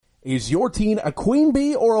Is your teen a queen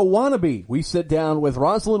bee or a wannabe? We sit down with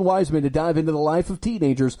Rosalind Wiseman to dive into the life of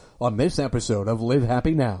teenagers on this episode of Live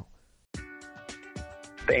Happy Now.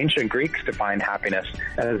 The ancient Greeks defined happiness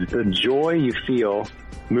as the joy you feel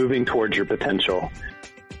moving towards your potential.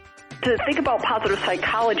 To think about positive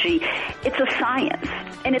psychology, it's a science,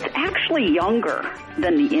 and it's actually younger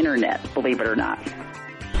than the internet, believe it or not.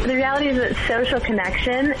 The reality is that social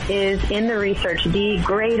connection is, in the research, the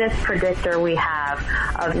greatest predictor we have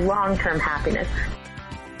of long-term happiness.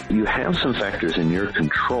 You have some factors in your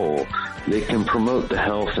control that can promote the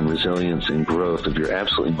health and resilience and growth of your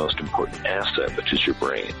absolutely most important asset, which is your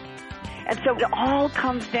brain. And so it all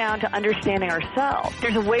comes down to understanding ourselves.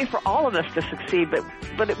 There's a way for all of us to succeed,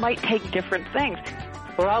 but it might take different things.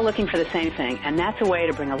 We're all looking for the same thing, and that's a way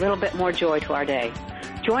to bring a little bit more joy to our day.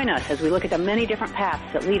 Join us as we look at the many different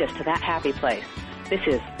paths that lead us to that happy place. This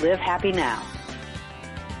is Live Happy Now.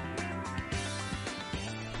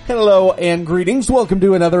 Hello and greetings. Welcome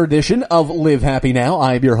to another edition of Live Happy Now.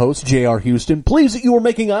 I'm your host, J.R. Houston. Pleased that you are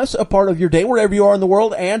making us a part of your day wherever you are in the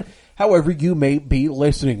world and however you may be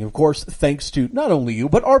listening. Of course, thanks to not only you,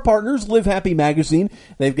 but our partners, Live Happy Magazine.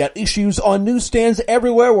 They've got issues on newsstands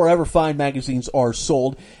everywhere, wherever fine magazines are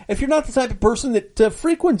sold. If you're not the type of person that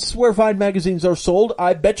frequents where fine magazines are sold,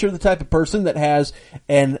 I bet you're the type of person that has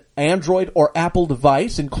an Android or Apple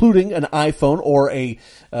device, including an iPhone or a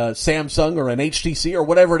Samsung or an HTC or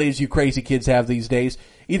whatever it is you crazy kids have these days.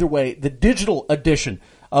 Either way, the digital edition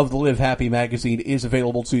of the Live Happy magazine is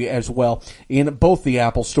available to you as well in both the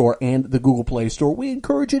Apple Store and the Google Play Store. We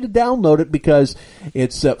encourage you to download it because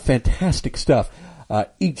it's fantastic stuff,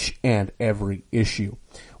 each and every issue.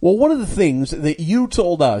 Well, one of the things that you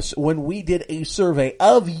told us when we did a survey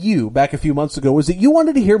of you back a few months ago was that you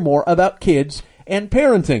wanted to hear more about kids and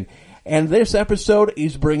parenting. And this episode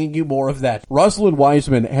is bringing you more of that. Rosalind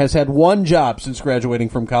Wiseman has had one job since graduating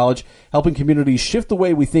from college, helping communities shift the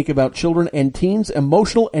way we think about children and teens'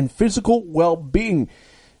 emotional and physical well-being.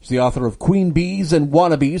 She's the author of Queen Bees and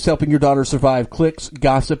Wannabes, helping your daughter survive cliques,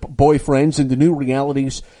 gossip, boyfriends, and the new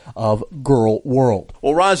realities of girl world.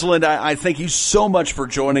 Well, Rosalind, I thank you so much for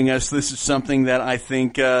joining us. This is something that I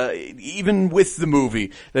think, even with the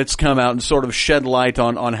movie that's come out and sort of shed light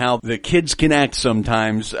on how the kids can act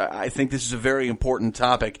sometimes, I think this is a very important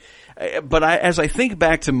topic. But as I think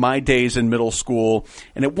back to my days in middle school,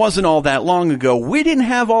 and it wasn't all that long ago, we didn't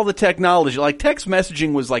have all the technology. Like, text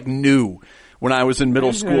messaging was like new when I was in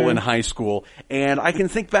middle school and high school. And I can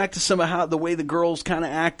think back to some of how the way the girls kind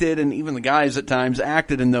of acted, and even the guys at times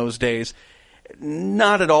acted in those days.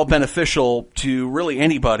 Not at all beneficial to really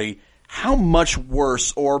anybody. How much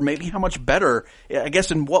worse, or maybe how much better, I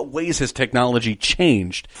guess, in what ways has technology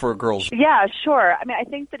changed for girls? Yeah, sure. I mean, I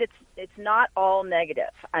think that it's not all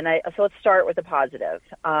negative. And so let's start with the positive.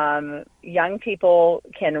 Young people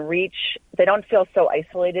can reach, they don't feel so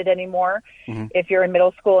isolated anymore. Mm-hmm. If you're in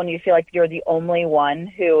middle school and you feel like you're the only one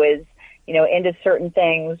who is, into certain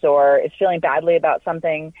things or is feeling badly about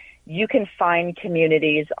something, you can find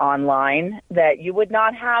communities online that you would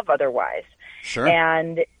not have otherwise. Sure.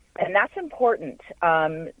 And that's important,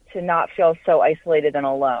 to not feel so isolated and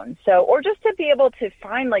alone. So, or just to be able to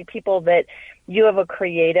find like people that you have a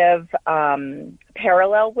creative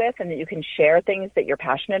parallel with, and that you can share things that you're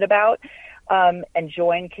passionate about, and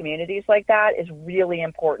join communities like that is really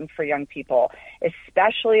important for young people,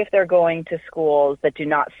 especially if they're going to schools that do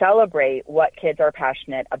not celebrate what kids are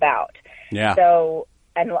passionate about. Yeah. So,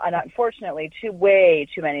 and unfortunately, way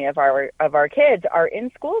too many of our kids are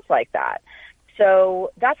in schools like that.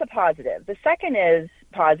 So that's a positive. The second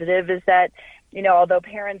positive is that, although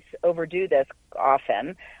parents overdo this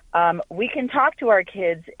often, we can talk to our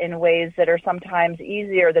kids in ways that are sometimes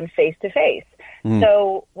easier than face-to-face.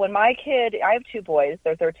 So when my kid, I have two boys,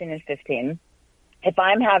 they're 13 and 15.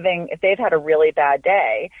 If they've had a really bad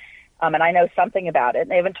day, and I know something about it,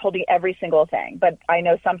 and they haven't told me every single thing, but I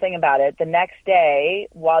know something about it, the next day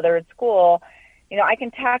while they're at school, I can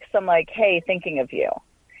text them like, hey, thinking of you.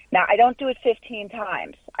 Now, I don't do it 15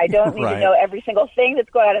 times. I don't need to know every single thing that's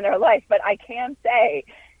going on in their life, but I can say,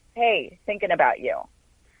 hey, thinking about you.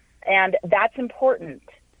 And that's important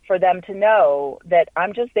for them to know that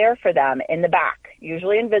I'm just there for them in the back,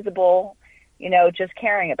 usually invisible, just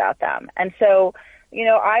caring about them. And so,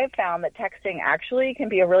 I have found that texting actually can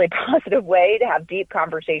be a really positive way to have deep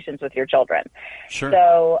conversations with your children. Sure.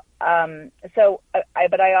 So,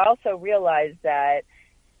 but I also realize that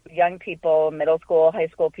young people, middle school, high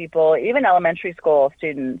school people, even elementary school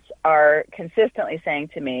students are consistently saying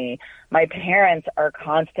to me, my parents are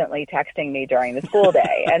constantly texting me during the school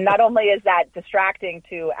day. And not only is that distracting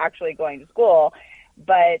to actually going to school,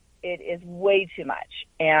 but it is way too much,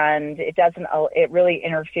 and it really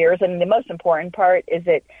interferes. And the most important part is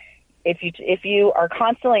that if you are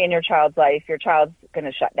constantly in your child's life, your child's going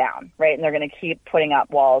to shut down, right? And they're going to keep putting up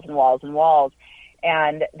walls and walls and walls.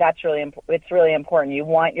 And it's really important. You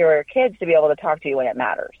want your kids to be able to talk to you when it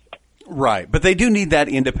matters. Right. But they do need that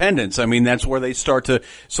independence. I mean, that's where they start to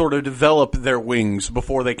sort of develop their wings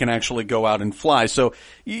before they can actually go out and fly. So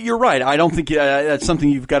you're right. I don't think that's something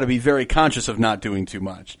you've got to be very conscious of not doing too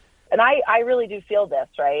much. And I really do feel this,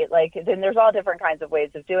 right? Like, then there's all different kinds of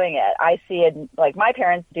ways of doing it. I see it, like, my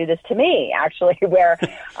parents do this to me, actually, where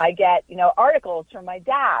I get, articles from my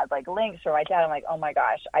dad, like links from my dad. I'm like, oh my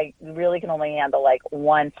gosh, I really can only handle like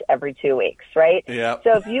once every 2 weeks, right? Yeah.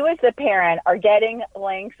 So if you as the parent are getting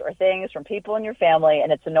links or things from people in your family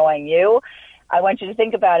and it's annoying you, I want you to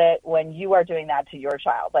think about it when you are doing that to your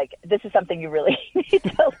child. Like, this is something you really need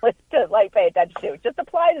to pay attention to. Just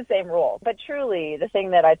apply the same rules. But truly, the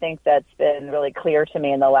thing that I think that's been really clear to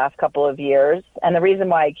me in the last couple of years, and the reason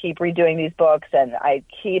why I keep redoing these books and I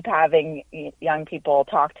keep having young people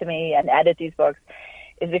talk to me and edit these books,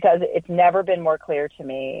 is because it's never been more clear to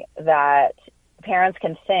me that parents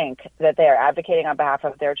can think that they are advocating on behalf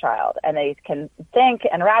of their child, and they can think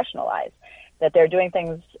and rationalize that they're doing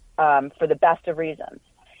things for the best of reasons.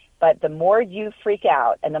 But the more you freak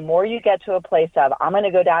out and the more you get to a place of, I'm going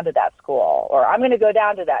to go down to that school, or I'm going to go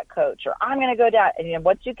down to that coach, or I'm going to go down, and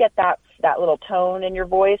once you get that little tone in your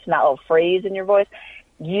voice and that little phrase in your voice,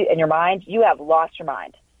 in your mind, you have lost your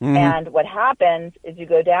mind. Mm-hmm. And what happens is you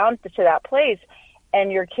go down to that place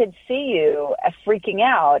and your kids see you freaking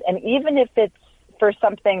out. And even if it's for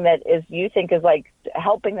something that you think is like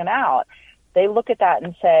helping them out, they look at that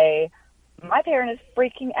and say, my parent is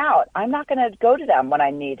freaking out. I'm not going to go to them when I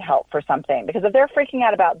need help for something, because if they're freaking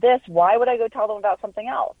out about this, why would I go tell them about something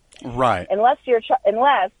else? Right. Unless,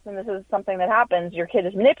 and this is something that happens, your kid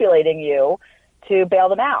is manipulating you to bail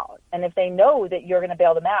them out. And if they know that you're going to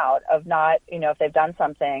bail them out of not, if they've done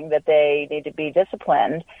something that they need to be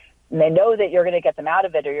disciplined, and they know that you're going to get them out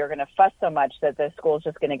of it, or you're going to fuss so much that the school's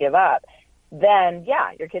just going to give up, then,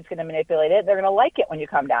 yeah, your kid's going to manipulate it. They're going to like it when you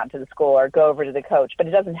come down to the school or go over to the coach, but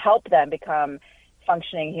it doesn't help them become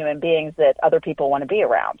functioning human beings that other people want to be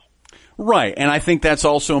around. Right. And I think that's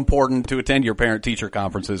also important to attend your parent-teacher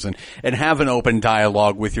conferences and have an open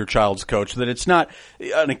dialogue with your child's coach, that it's not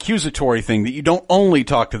an accusatory thing, that you don't only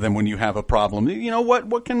talk to them when you have a problem.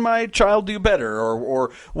 What can my child do better?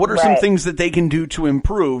 Or what are some things that they can do to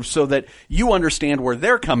improve, so that you understand where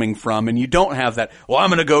they're coming from and you don't have that, well, I'm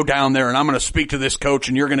going to go down there and I'm going to speak to this coach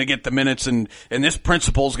and you're going to get the minutes and this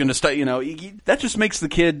principal's going to stay, that just makes the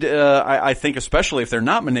kid, I think, especially if they're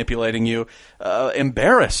not manipulating you,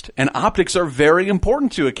 embarrassed. And optics are very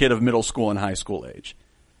important to a kid of middle school and high school age.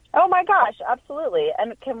 Oh my gosh, absolutely.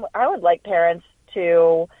 And I would like parents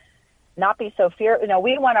to not be so fearful.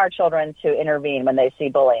 We want our children to intervene when they see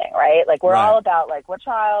bullying, right? Like, we're all about, like, what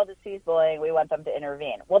child sees bullying, we want them to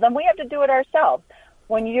intervene. Well, then we have to do it ourselves.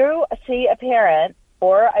 When you see a parent,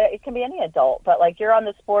 or it can be any adult, but like, you're on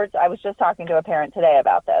the sports, I was just talking to a parent today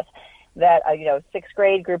about this, that, 6th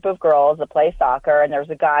grade group of girls that play soccer, and there's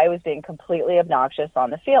a guy who's being completely obnoxious on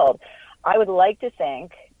the field. I would like to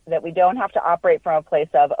think that we don't have to operate from a place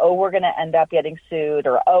of, we're going to end up getting sued,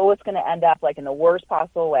 or, it's going to end up like in the worst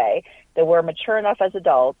possible way, that we're mature enough as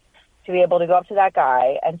adults to be able to go up to that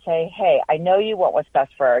guy and say, hey, I know you want what's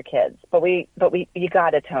best for our kids, but you got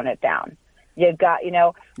to tone it down. We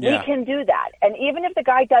can do that. And even if the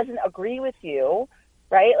guy doesn't agree with you,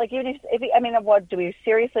 right? Like, even what do we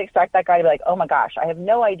seriously expect that guy to be like, oh my gosh, I have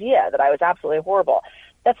no idea that I was absolutely horrible.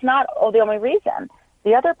 That's not the only reason.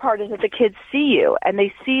 The other part is that the kids see you and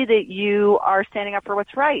they see that you are standing up for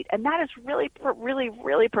what's right. And that is really, really,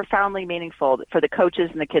 really profoundly meaningful for the coaches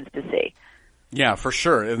and the kids to see. Yeah, for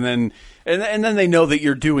sure. And then they know that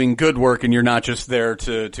you're doing good work and you're not just there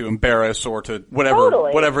to embarrass or to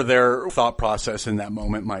whatever their thought process in that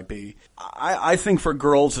moment might be. I think for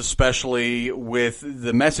girls, especially with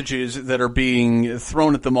the messages that are being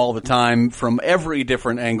thrown at them all the time from every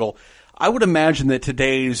different angle, I would imagine that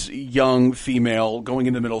today's young female going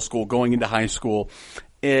into middle school, going into high school,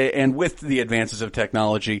 and with the advances of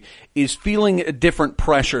technology, is feeling a different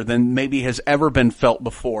pressure than maybe has ever been felt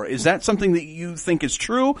before. Is that something that you think is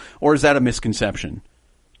true, or is that a misconception?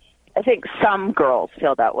 I think some girls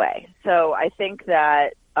feel that way. So I think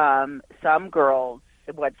that some girls,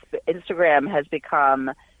 Instagram has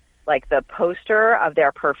become like the poster of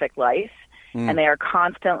their perfect life, and they are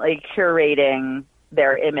constantly curating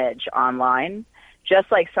their image online, just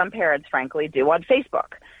like some parents, frankly, do on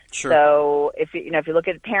Facebook. Sure. So if you look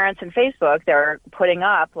at parents in Facebook, they're putting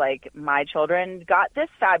up like, my children got this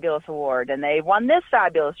fabulous award and they won this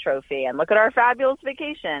fabulous trophy, and look at our fabulous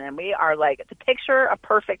vacation, and we are like the picture of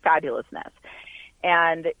perfect fabulousness.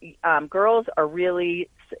 And girls are really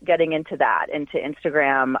getting into that, into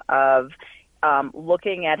Instagram, of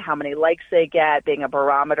looking at how many likes they get, being a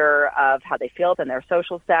barometer of how they feel and their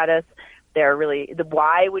social status. They're really,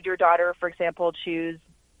 why would your daughter, for example, choose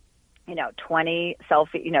 20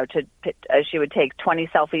 selfie, she would take 20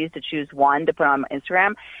 selfies to choose one to put on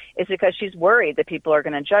Instagram, is because she's worried that people are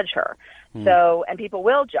going to judge her. So, and people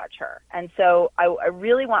will judge her. And so I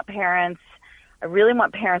really want parents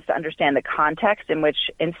to understand the context in which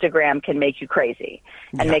Instagram can make you crazy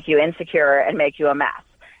and make you insecure and make you a mess.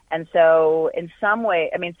 And so in some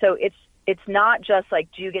way, so it's not just like,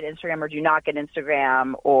 do you get Instagram or do you not get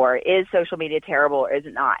Instagram, or is social media terrible or is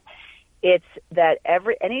it not? It's that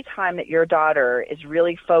any time that your daughter is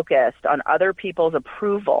really focused on other people's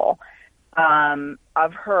approval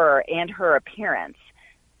of her and her appearance,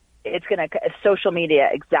 social media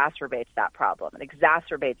exacerbates that problem. It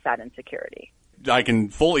exacerbates that insecurity. I can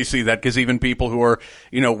fully see that, because even people who are,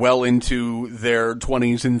 well into their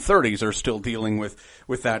 20s and 30s are still dealing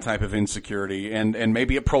with that type of insecurity, and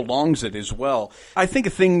maybe it prolongs it as well. I think a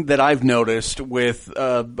thing that I've noticed with,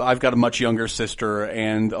 I've got a much younger sister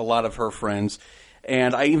and a lot of her friends,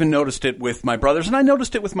 and I even noticed it with my brothers, and I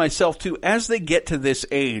noticed it with myself too. As they get to this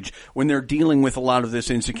age, when they're dealing with a lot of this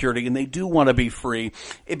insecurity and they do want to be free,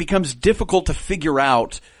 it becomes difficult to figure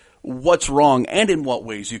out what's wrong and in what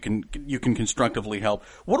ways you can constructively help.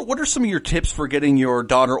 What are some of your tips for getting your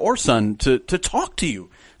daughter or son to talk to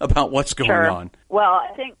you about what's going on? Well,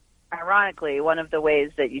 I think, ironically, one of the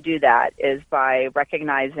ways that you do that is by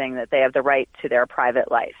recognizing that they have the right to their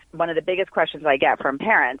private life. One of the biggest questions I get from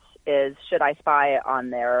parents is, should I spy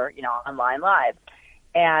on their, online lives?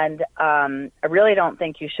 And I really don't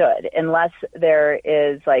think you should, unless there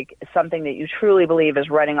is like something that you truly believe is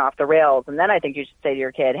running off the rails. And then I think you should say to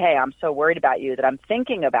your kid, hey, I'm so worried about you that I'm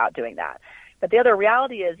thinking about doing that. But the other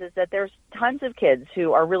reality is that there's tons of kids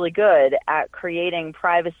who are really good at creating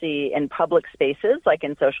privacy in public spaces, like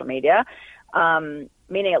in social media,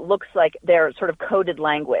 meaning it looks like they're sort of coded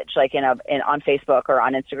language, like on Facebook or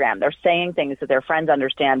on Instagram. They're saying things that their friends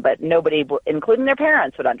understand, but nobody, including their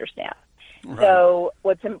parents, would understand. Right. So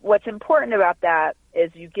what's important about that is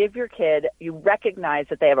you give your kid, you recognize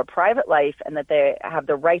that they have a private life and that they have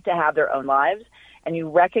the right to have their own lives, and you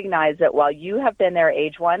recognize that while you have been their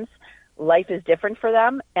age once, life is different for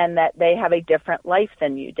them and that they have a different life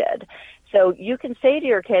than you did. So you can say to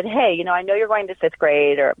your kid, hey, I know you're going to fifth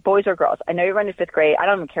grade, or boys or girls, I know you're going to fifth grade. I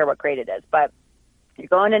don't even care what grade it is, but you're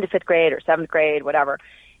going into fifth grade or seventh grade, whatever.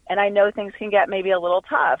 And I know things can get maybe a little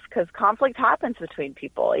tough because conflict happens between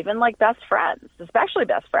people, even like best friends, especially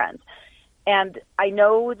best friends. And I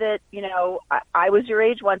know that, I was your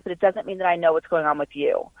age once, but it doesn't mean that I know what's going on with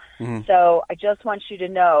you. Mm-hmm. So I just want you to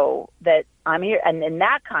know that I'm here. And in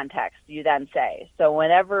that context, you then say, so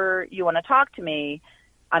whenever you want to talk to me,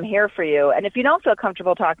 I'm here for you. And if you don't feel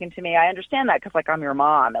comfortable talking to me, I understand that, because I'm your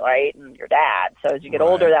mom, right? And your dad. So as you get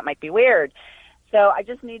older, that might be weird. So I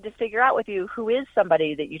just need to figure out with you who is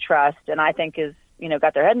somebody that you trust and I think is,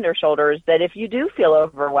 got their head in their shoulders, that if you do feel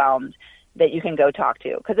overwhelmed, that you can go talk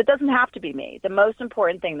to. Because it doesn't have to be me. The most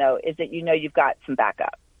important thing, though, is that you've got some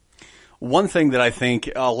backup. One thing that I think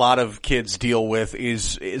a lot of kids deal with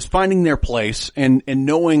is finding their place and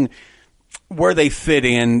knowing where they fit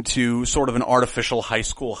into sort of an artificial high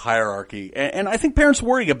school hierarchy. And I think parents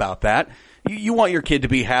worry about that. You want your kid to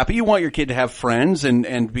be happy. You want your kid to have friends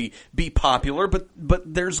and be popular, but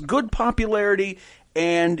there's good popularity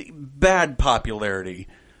and bad popularity.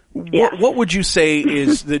 Yeah. What would you say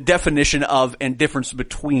is the definition of and difference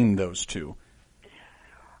between those two?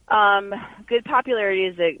 Good popularity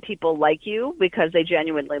is that people like you because they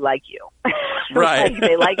genuinely like you. Right.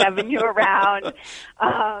 They like having you around.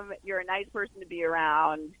 You're a nice person to be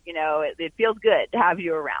around. It feels good to have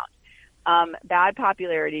you around. Bad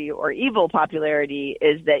popularity or evil popularity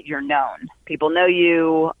is that you're known. People know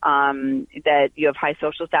you, that you have high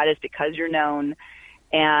social status because you're known.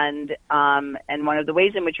 And one of the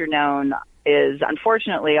ways in which you're known is,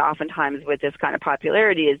 unfortunately, oftentimes with this kind of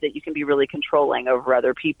popularity, is that you can be really controlling over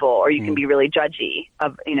other people, or you can be really judgy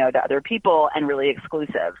of, to other people and really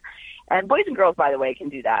exclusive. And boys and girls, by the way, can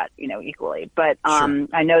do that, equally. But, Sure.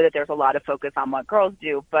 I know that there's a lot of focus on what girls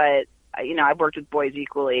do, but I've worked with boys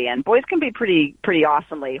equally, and boys can be pretty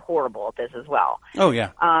awesomely horrible at this as well. Oh yeah.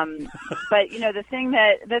 But the thing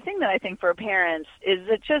that I think for parents is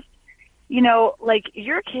that just, like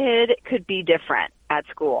your kid could be different at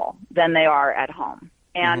school than they are at home.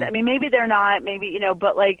 And I mean, maybe they're not, maybe, you know,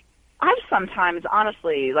 but like, I've sometimes,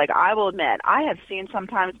 honestly, like, I will admit, I have seen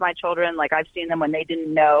sometimes my children, like, I've seen them when they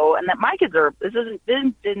didn't know, and that my kids are, this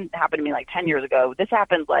didn't happen to me like 10 years ago. This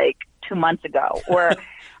happened like 2 months ago, where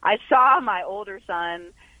I saw my older son,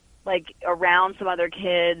 like, around some other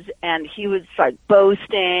kids, and he was like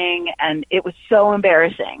boasting, and it was so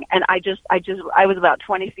embarrassing. And I was about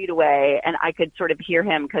 20 feet away, and I could sort of hear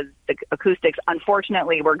him because the acoustics,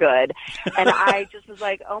 unfortunately, were good. And I just was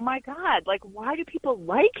like, oh my God, like, why do people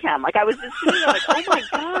like him? Like, I was just sitting there like,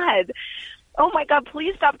 oh my God,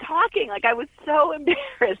 please stop talking. Like, I was so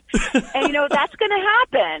embarrassed. And, you know, that's going to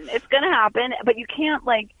happen. It's going to happen, but you can't,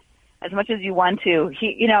 like, as much as you want to.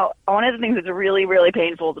 You know, one of the things that's really, really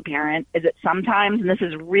painful as a parent is that sometimes, and this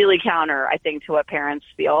is really counter, I think, to what parents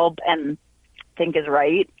feel and think is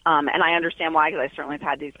right, and I understand why, because I certainly have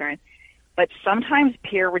had the experience, but sometimes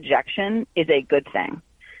peer rejection is a good thing.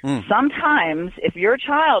 Sometimes if your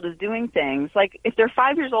child is doing things, like if they're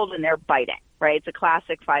 5 years old and they're biting, right? It's a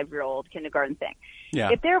classic 5-year-old kindergarten thing. Yeah.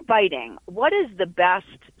 If they're biting, what is the best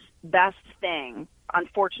thing,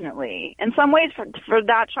 unfortunately, in some ways for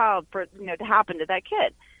that child, to happen to that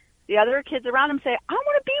kid? The other kids around him say, I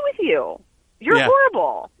want to be with you. You're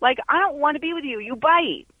horrible. Like, I don't want to be with you. You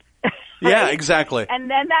bite. Right? Yeah, exactly.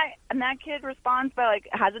 And then that kid responds by, like,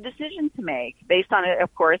 has a decision to make based on it,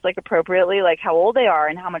 of course, like, appropriately, like how old they are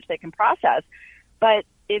and how much they can process. But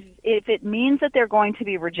if it means that they're going to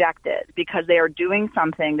be rejected because they are doing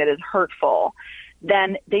something that is hurtful,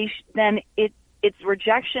 then its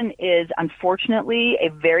rejection is, unfortunately, a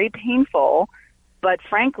very painful, but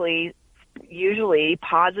frankly, usually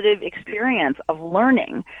positive experience of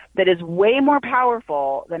learning that is way more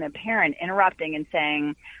powerful than a parent interrupting and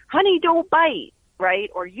saying, honey, don't bite, right?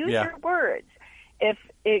 Or use your words.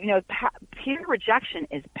 Peer rejection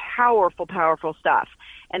is powerful, powerful stuff.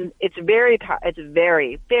 And it's very,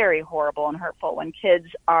 very horrible and hurtful when kids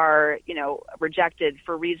are, rejected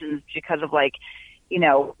for reasons because of, like,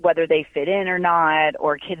 whether they fit in or not,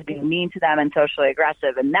 or kids being mean to them and socially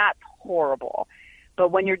aggressive, and that's horrible. But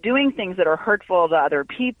when you're doing things that are hurtful to other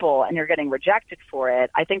people and you're getting rejected for it,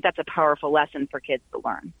 I think that's a powerful lesson for kids to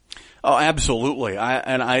learn. Oh, absolutely.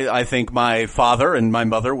 I think my father and my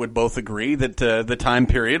mother would both agree that the time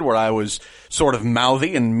period where I was sort of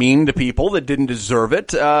mouthy and mean to people that didn't deserve it,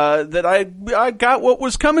 that I got what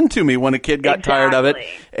was coming to me when a kid got tired of it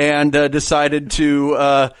and decided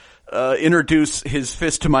to introduce his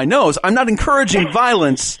fist to my nose. I'm not encouraging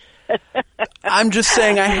violence. I'm just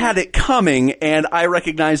saying I had it coming, and I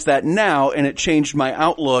recognize that now, and it changed my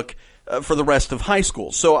outlook for the rest of high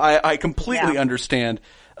school. So I completely understand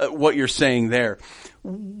what you're saying there.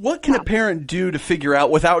 What can a parent do to figure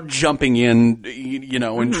out without jumping in,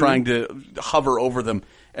 and trying to hover over them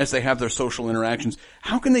as they have their social interactions?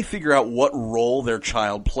 How can they figure out what role their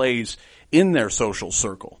child plays in their social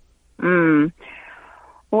circle?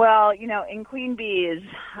 Well, in Queen Bees,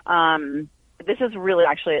 this is a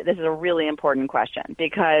really important question,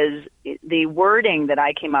 because the wording that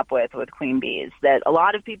I came up with Queen Bees that a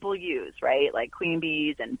lot of people use, right? Like Queen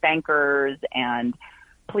Bees and bankers and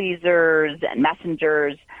pleasers and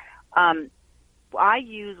messengers. I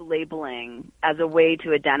use labeling as a way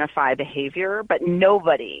to identify behavior, but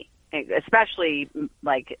nobody, especially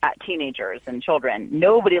like teenagers and children,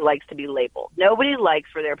 nobody likes to be labeled. Nobody likes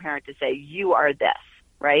for their parent to say, you are this,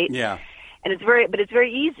 right? Yeah. And it's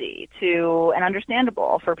very easy and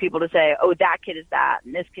understandable for people to say, oh, that kid is that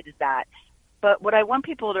and this kid is that. But what I want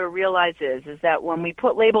people to realize is that when we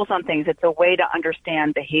put labels on things, it's a way to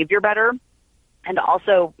understand behavior better.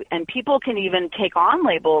 And people can even take on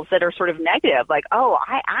labels that are sort of negative, like, oh,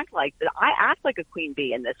 I act like a queen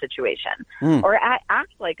bee in this situation, or I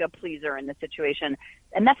act like a pleaser in this situation.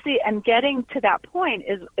 And and getting to that point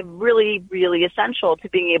is really, really essential to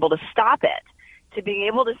being able to stop it. To being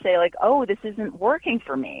able to say, like, oh, this isn't working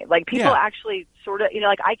for me. Like, people actually sort of,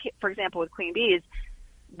 like, for example, with Queen Bees,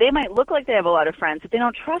 they might look like they have a lot of friends, but they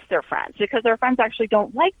don't trust their friends because their friends actually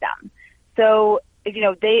don't like them. So,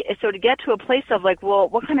 so to get to a place of, like, well,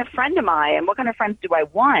 what kind of friend am I and what kind of friends do I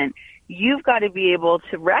want? You've got to be able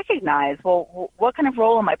to recognize, well, what kind of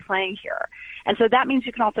role am I playing here? And so that means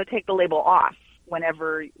you can also take the label off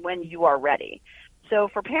when you are ready. So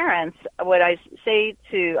for parents, what I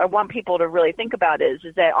want people to really think about is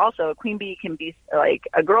that also a queen bee can be like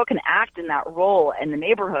a girl can act in that role in the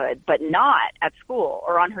neighborhood, but not at school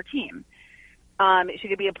or on her team. She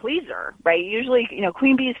could be a pleaser, right? Usually,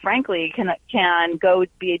 queen bees, frankly, can go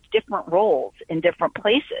be different roles in different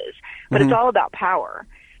places, but it's all about power.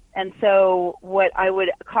 And so what I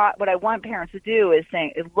want parents to do is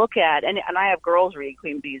look at, and I have girls read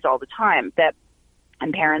Queen Bees all the time,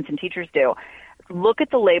 and parents and teachers do, look at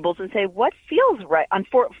the labels and say, what feels right?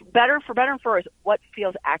 For better and for worse, what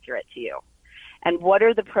feels accurate to you? And what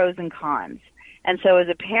are the pros and cons? And so as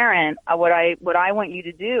a parent, what I want you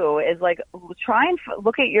to do is like try and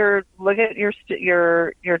look at your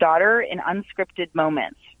daughter in unscripted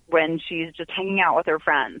moments when she's just hanging out with her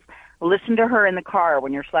friends. Listen to her in the car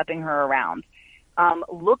when you're schlepping her around.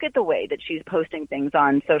 Look at the way that she's posting things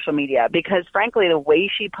on social media, because frankly, the way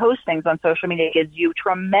she posts things on social media gives you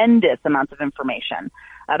tremendous amounts of information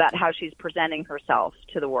about how she's presenting herself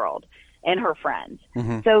to the world and her friends.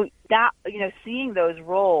 Mm-hmm. So that, seeing those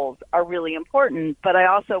roles are really important, but I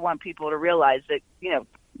also want people to realize that,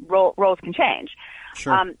 roles can change.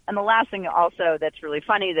 Sure. And the last thing also that's really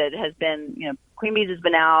funny that has been, Queen Bees has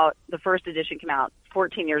been out, the first edition came out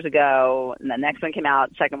 14 years ago, and the next one came out,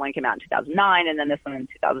 the second one came out in 2009, and then this one in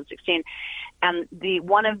 2016. And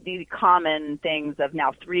one of the common things of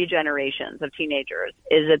now 3 generations of teenagers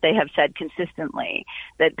is that they have said consistently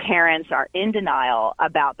that parents are in denial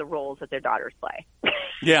about the roles that their daughters play.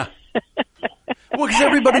 Yeah. Well, because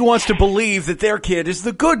everybody wants to believe that their kid is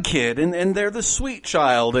the good kid and they're the sweet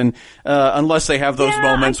child, and unless they have those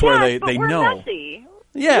moments where they know. Messy.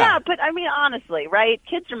 Yeah. Yeah, but I mean, honestly, right?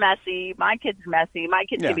 Kids are messy. My kids are messy. My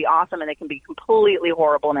kids can be awesome, and they can be completely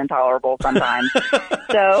horrible and intolerable sometimes.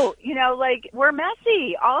 So, we're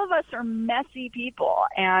messy. All of us are messy people.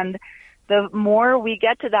 And the more we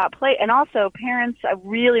get to that place, and also parents, I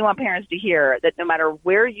really want parents to hear that no matter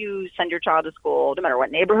where you send your child to school, no matter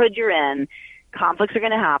what neighborhood you're in, conflicts are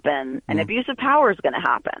going to happen, and abuse of power is going to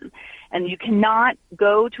happen. And you cannot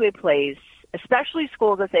go to a place, especially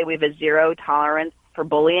schools that say we have a zero tolerance for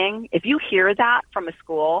bullying. If you hear that from a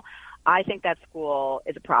school, I think that school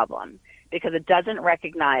is a problem, because it doesn't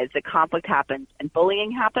recognize that conflict happens and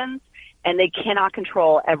bullying happens, and they cannot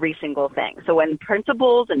control every single thing. So when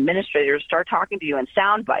principals and administrators start talking to you in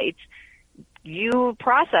sound bites, you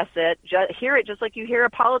process it, hear it just like you hear a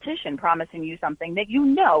politician promising you something that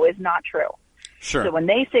is not true. Sure. So when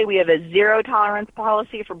they say we have a zero tolerance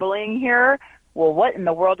policy for bullying here, well, what in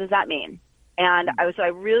the world does that mean? And I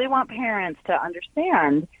really want parents to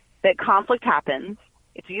understand that conflict happens.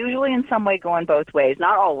 It's usually in some way going both ways,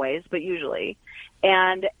 not always, but usually.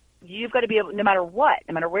 And you've got to be able, no matter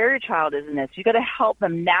where your child is in this, you've got to help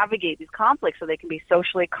them navigate these conflicts so they can be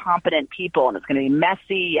socially competent people. And it's going to be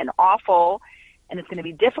messy and awful, and it's going to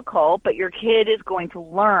be difficult, but your kid is going to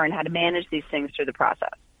learn how to manage these things through the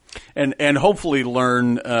process. And hopefully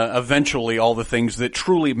learn eventually all the things that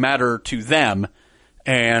truly matter to them,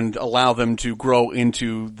 and allow them to grow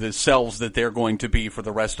into the selves that they're going to be for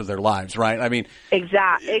the rest of their lives, right? I mean,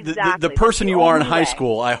 exactly. The person you are in high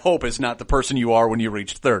school, I hope, is not the person you are when you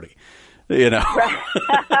reach 30. Right.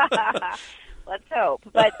 Let's hope.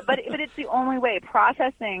 But it's the only way.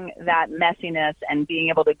 Processing that messiness and being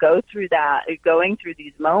able to go through that, going through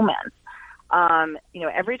these moments.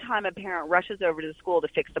 Every time a parent rushes over to the school to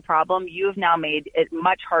fix the problem, you have now made it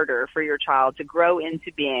much harder for your child to grow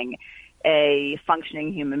into being a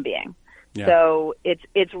functioning human being. Yeah. So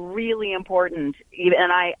it's really important.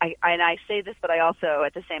 And I say this, but I also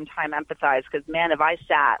at the same time empathize, because man, if I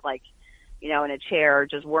sat in a chair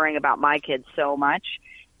just worrying about my kids so much,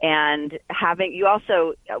 and you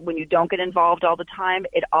also, when you don't get involved all the time,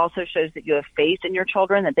 it also shows that you have faith in your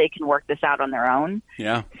children that they can work this out on their own.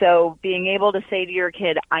 Yeah. So being able to say to your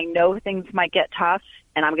kid, I know things might get tough,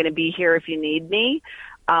 and I'm going to be here if you need me.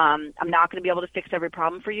 I'm not going to be able to fix every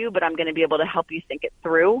problem for you, but I'm going to be able to help you think it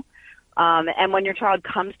through. And when your child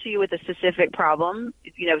comes to you with a specific problem,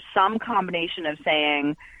 some combination of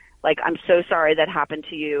saying, I'm so sorry that happened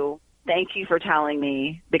to you. Thank you for telling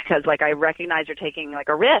me, because I recognize you're taking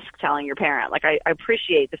a risk telling your parent. I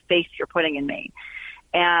appreciate the faith you're putting in me.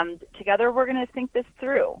 And together we're going to think this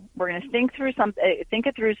through. We're going to think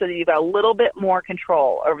it through so that you've got a little bit more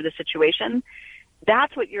control over the situation.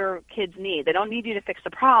 That's what your kids need. They don't need you to fix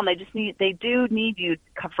the problem. They do need you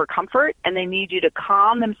for comfort, and they need you to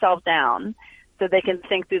calm themselves down so they can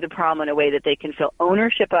think through the problem in a way that they can feel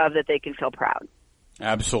ownership of, that they can feel proud.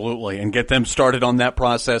 Absolutely. And get them started on that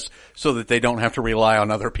process so that they don't have to rely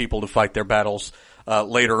on other people to fight their battles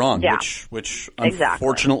later on, which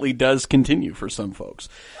unfortunately does continue for some folks.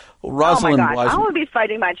 Well, Rosalind, oh my God, I want to be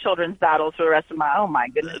fighting my children's battles for the rest of my, oh my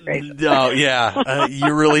goodness gracious. Oh, yeah,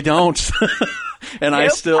 you really don't. And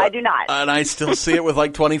Nope, I do not. And I still see it with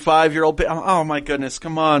like 25-year-old. Oh my goodness,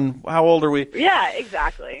 come on. How old are we? Yeah,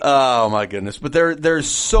 exactly. Oh my goodness. But there's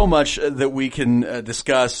so much that we can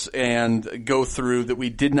discuss and go through that we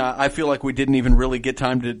did not, I feel like we didn't even really get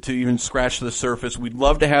time to even scratch the surface. We'd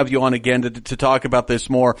love to have you on again to talk about this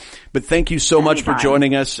more. But thank you so much for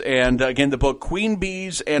joining us. And again, the book Queen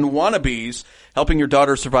Bees and Wannabes, Helping Your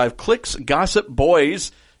Daughter Survive Cliques, Gossip,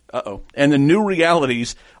 Boys, and the New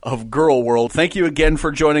Realities of Girl World. Thank you again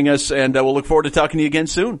for joining us, and we'll look forward to talking to you again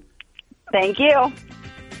soon. Thank you.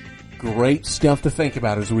 Great stuff to think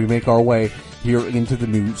about as we make our way here into the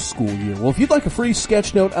new school year. Well, if you'd like a free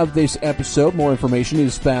sketch note of this episode, more information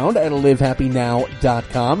is found at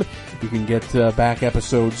livehappynow.com. You can get back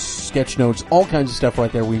episodes, sketch notes, all kinds of stuff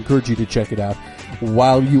right there. We encourage you to check it out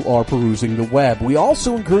while you are perusing the web. We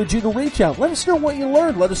also encourage you to reach out. Let us know what you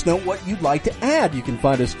learned. Let us know what you'd like to add. You can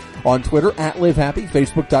find us on Twitter at LiveHappy,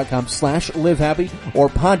 Facebook.com/LiveHappy, or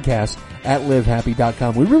podcast at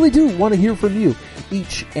LiveHappy.com. We really do want to hear from you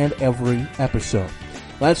each and every episode.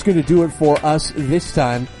 That's going to do it for us this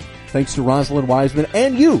time. Thanks to Rosalind Wiseman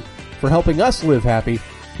and you for helping us live happy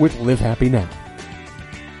with Live Happy Now.